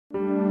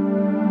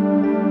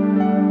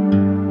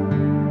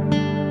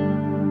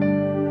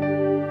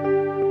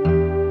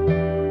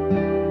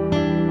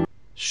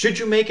Should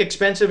you make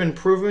expensive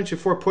improvements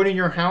before putting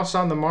your house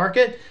on the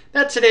market?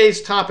 That's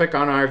today's topic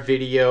on our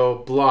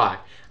video blog.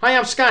 Hi,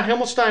 I'm Scott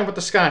Himelstein with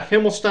the Scott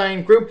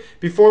Himelstein Group.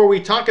 Before we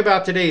talk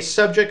about today's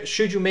subject,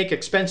 should you make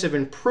expensive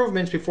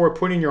improvements before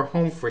putting your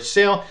home for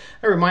sale?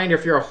 A reminder,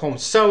 if you're a home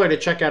seller, to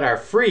check out our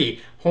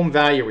free home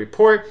value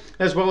report,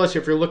 as well as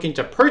if you're looking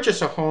to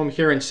purchase a home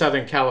here in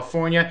Southern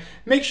California,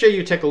 make sure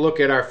you take a look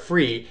at our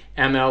free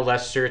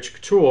MLS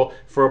search tool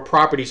for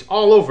properties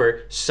all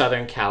over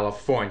Southern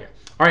California.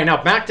 All right,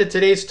 now back to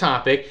today's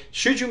topic.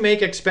 Should you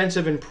make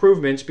expensive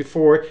improvements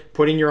before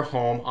putting your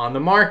home on the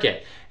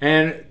market?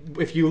 And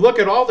if you look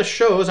at all the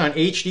shows on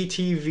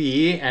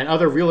HGTV and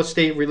other real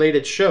estate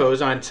related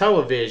shows on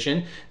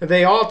television,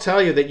 they all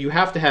tell you that you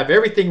have to have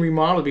everything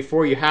remodeled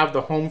before you have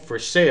the home for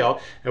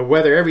sale,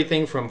 whether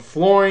everything from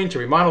flooring to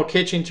remodel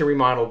kitchen to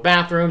remodel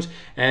bathrooms,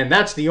 and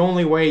that's the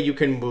only way you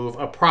can move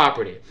a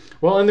property.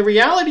 Well, and the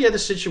reality of the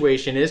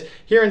situation is,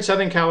 here in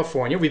Southern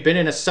California, we've been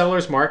in a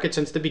seller's market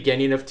since the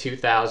beginning of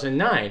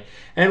 2009.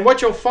 And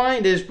what you'll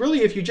find is,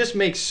 really, if you just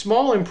make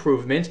small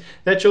improvements,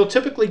 that you'll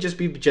typically just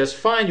be just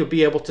fine. You'll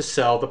be able to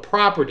sell the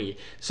property.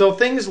 So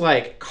things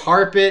like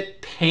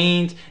carpet,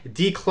 paint,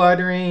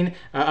 decluttering,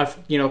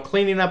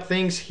 cleaning up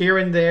things here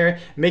and there,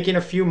 making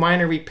a few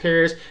minor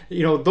repairs,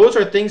 those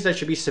are things that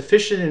should be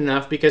sufficient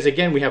enough, because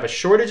again, we have a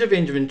shortage of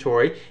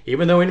inventory.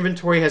 Even though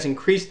inventory has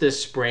increased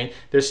this spring,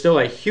 there's still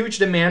a huge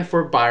demand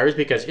for buyers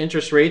because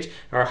interest rates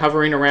are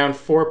hovering around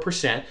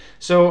 4%.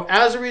 So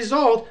as a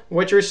result,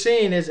 what you're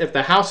seeing is, if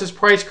the house is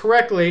priced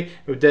correctly,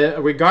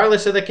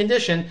 regardless of the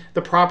condition,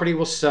 the property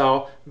will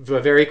sell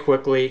very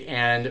quickly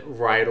and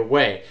right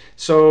away.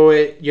 So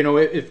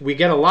if we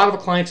get a lot of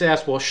clients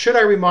ask, well, should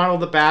I remodel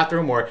the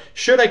bathroom, or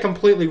should I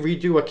completely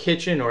redo a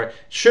kitchen, or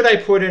should I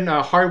put in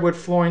hardwood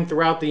flooring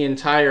throughout the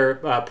entire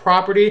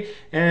property?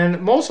 And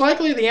most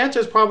likely the answer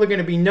is probably going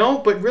to be no,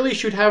 but really you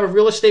should have a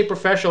real estate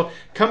professional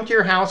come to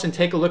your house and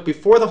take a look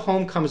before the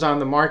home comes on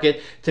the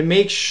market to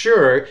make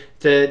sure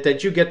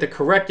that you get the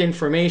correct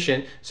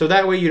information, so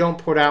that way you don't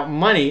put out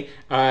money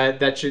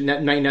that you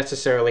might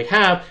necessarily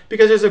have,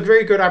 because there's a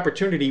very good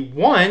opportunity.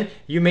 One,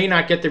 you may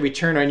not get the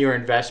return on your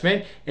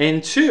investment,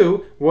 and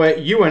two,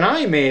 what you and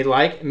I may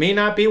like may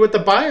not be what the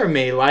buyer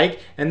may like,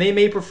 and they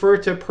may prefer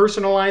to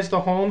personalize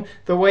the home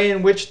the way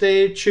in which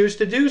they choose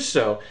to do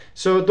so.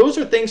 So those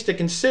are things to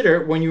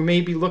consider when you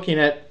may be looking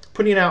at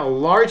putting out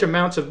large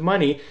amounts of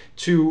money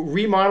to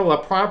remodel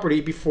a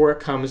property before it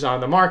comes on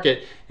the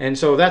market. And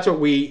so that's what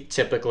we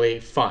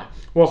typically find.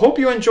 Well, hope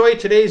you enjoyed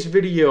today's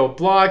video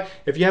blog.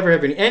 If you ever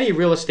have any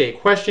real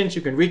estate questions,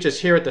 you can reach us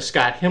here at the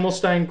Scott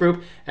Himelstein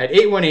Group at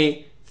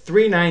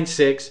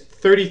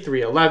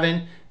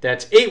 818-396-3311.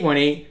 That's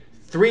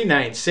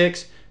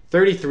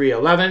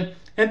 818-396-3311.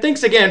 And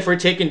thanks again for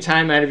taking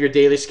time out of your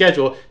daily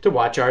schedule to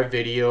watch our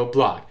video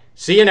blog.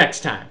 See you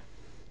next time.